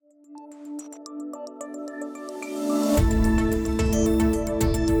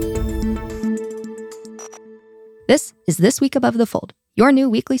is This Week Above the Fold, your new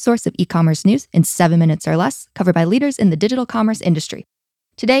weekly source of e-commerce news in 7 minutes or less, covered by leaders in the digital commerce industry.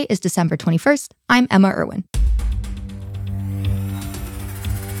 Today is December 21st. I'm Emma Irwin.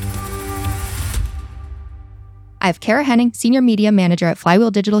 I have Kara Henning, Senior Media Manager at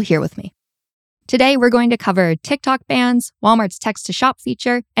Flywheel Digital, here with me. Today, we're going to cover TikTok bans, Walmart's text-to-shop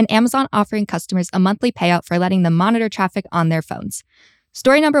feature, and Amazon offering customers a monthly payout for letting them monitor traffic on their phones.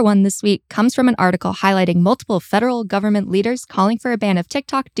 Story number 1 this week comes from an article highlighting multiple federal government leaders calling for a ban of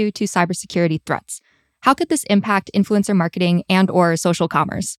TikTok due to cybersecurity threats. How could this impact influencer marketing and/or social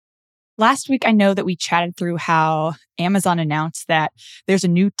commerce? Last week, I know that we chatted through how Amazon announced that there's a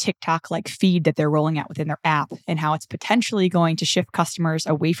new TikTok-like feed that they're rolling out within their app and how it's potentially going to shift customers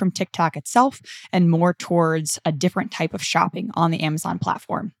away from TikTok itself and more towards a different type of shopping on the Amazon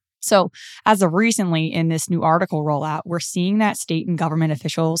platform. So as of recently in this new article rollout, we're seeing that state and government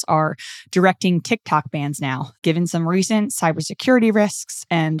officials are directing TikTok bans now, given some recent cybersecurity risks,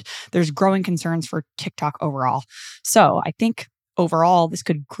 and there's growing concerns for TikTok overall. So I think overall, this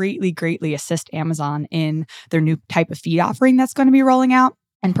could greatly assist Amazon in their new type of feed offering that's going to be rolling out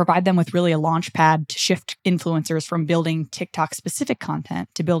and provide them with really a launch pad to shift influencers from building TikTok-specific content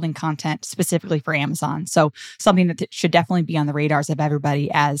to building content specifically for Amazon. So something that should definitely be on the radars of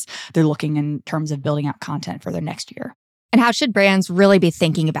everybody as they're looking in terms of building out content for their next year. And how should brands really be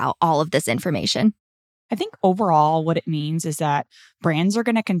thinking about all of this information? I think overall what it means is that brands are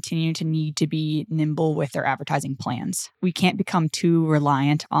going to continue to need to be nimble with their advertising plans. We can't become too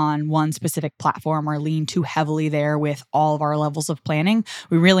reliant on one specific platform or lean too heavily there with all of our levels of planning.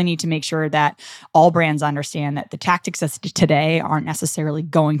 We really need to make sure that all brands understand that the tactics of today aren't necessarily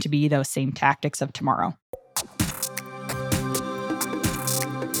going to be those same tactics of tomorrow.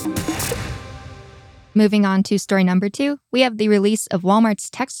 Moving on to story number 2, we have the release of Walmart's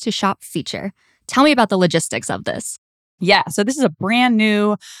text-to-shop feature. Tell me about the logistics of this. Yeah, so this is a brand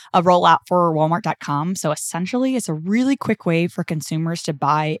new rollout for Walmart.com. So essentially, it's a really quick way for consumers to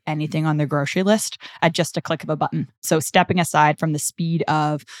buy anything on their grocery list at just a click of a button. So stepping aside from the speed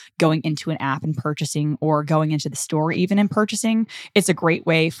of going into an app and purchasing or going into the store even and purchasing, it's a great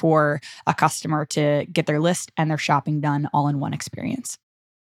way for a customer to get their list and their shopping done all in one experience.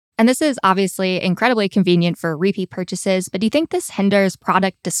 And this is obviously incredibly convenient for repeat purchases, but do you think this hinders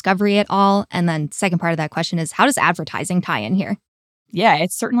product discovery at all? And then second part of that question is, how does advertising tie in here? Yeah,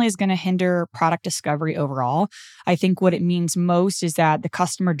 it certainly is going to hinder product discovery overall. I think what it means most is that the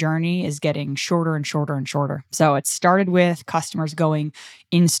customer journey is getting shorter and shorter and shorter. So it started with customers going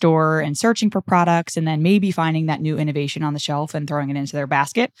in-store and searching for products and then maybe finding that new innovation on the shelf and throwing it into their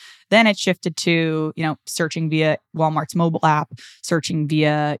basket. Then it shifted to, searching via Walmart's mobile app, searching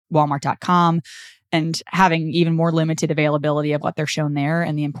via Walmart.com, and having even more limited availability of what they're shown there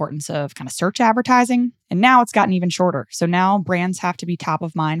and the importance of kind of search advertising. And now it's gotten even shorter. So now brands have to be top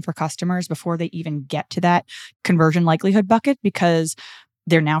of mind for customers before they even get to that conversion likelihood bucket because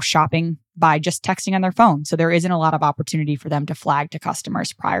they're now shopping by just texting on their phone. So there isn't a lot of opportunity for them to flag to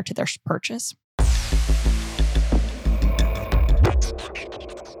customers prior to their purchase.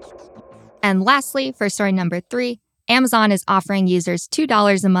 And lastly, for story number 3, Amazon is offering users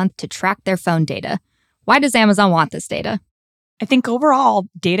 $2 a month to track their phone data. Why does Amazon want this data? I think overall,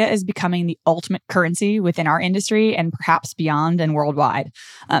 data is becoming the ultimate currency within our industry and perhaps beyond and worldwide.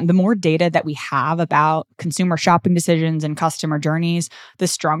 The more data that we have about consumer shopping decisions and customer journeys, the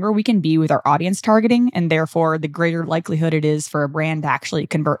stronger we can be with our audience targeting, and therefore the greater likelihood it is for a brand to actually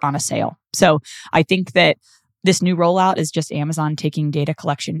convert on a sale. So I think that this new rollout is just Amazon taking data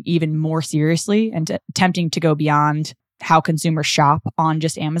collection even more seriously and attempting to go beyond how consumers shop on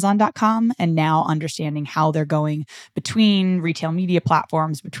just Amazon.com and now understanding how they're going between retail media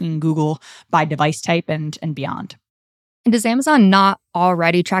platforms, between Google by device type and beyond. And does Amazon not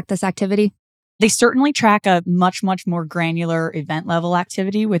already track this activity? They certainly track a much more granular event level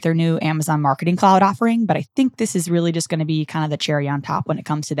activity with their new Amazon Marketing Cloud offering, but I think this is really just going to be kind of the cherry on top when it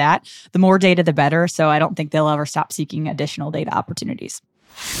comes to that. The more data, the better, so I don't think they'll ever stop seeking additional data opportunities.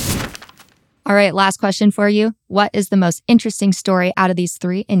 All right, last question for you. What is the most interesting story out of these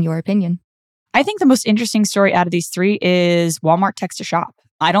 3 in your opinion? I think the most interesting story out of these 3 is Walmart text-to-shop.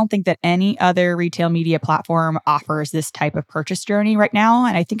 I don't think that any other retail media platform offers this type of purchase journey right now.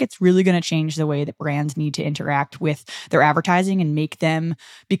 And I think it's really going to change the way that brands need to interact with their advertising and make them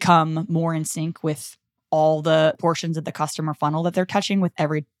become more in sync with all the portions of the customer funnel that they're touching with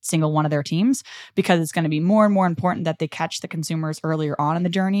every single one of their teams, because it's going to be more and more important that they catch the consumers earlier on in the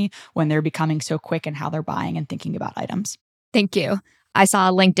journey when they're becoming so quick in how they're buying and thinking about items. Thank you. I saw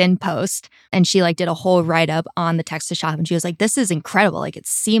a LinkedIn post and she did a whole write-up on the text to shop, and she was like, this is incredible. It's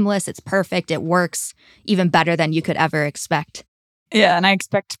seamless, it's perfect, it works even better than you could ever expect. Yeah, and I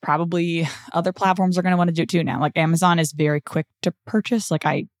expect probably other platforms are going to want to do it too now. Amazon is very quick to purchase.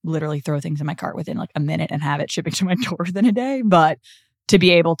 I literally throw things in my cart within a minute and have it shipping to my door within a day. But to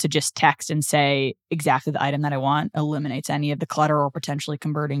be able to just text and say exactly the item that I want eliminates any of the clutter or potentially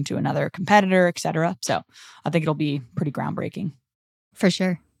converting to another competitor, et cetera. So I think it'll be pretty groundbreaking. For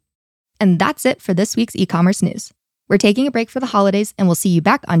sure. And that's it for this week's e-commerce news. We're taking a break for the holidays, and we'll see you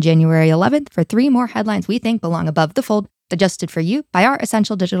back on January 11th for 3 more headlines we think belong above the fold, digested for you by our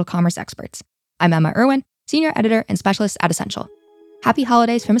Essential Digital Commerce experts. I'm Emma Irwin, Senior Editor and Specialist at Essential. Happy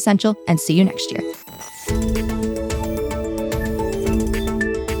holidays from Essential, and see you next year.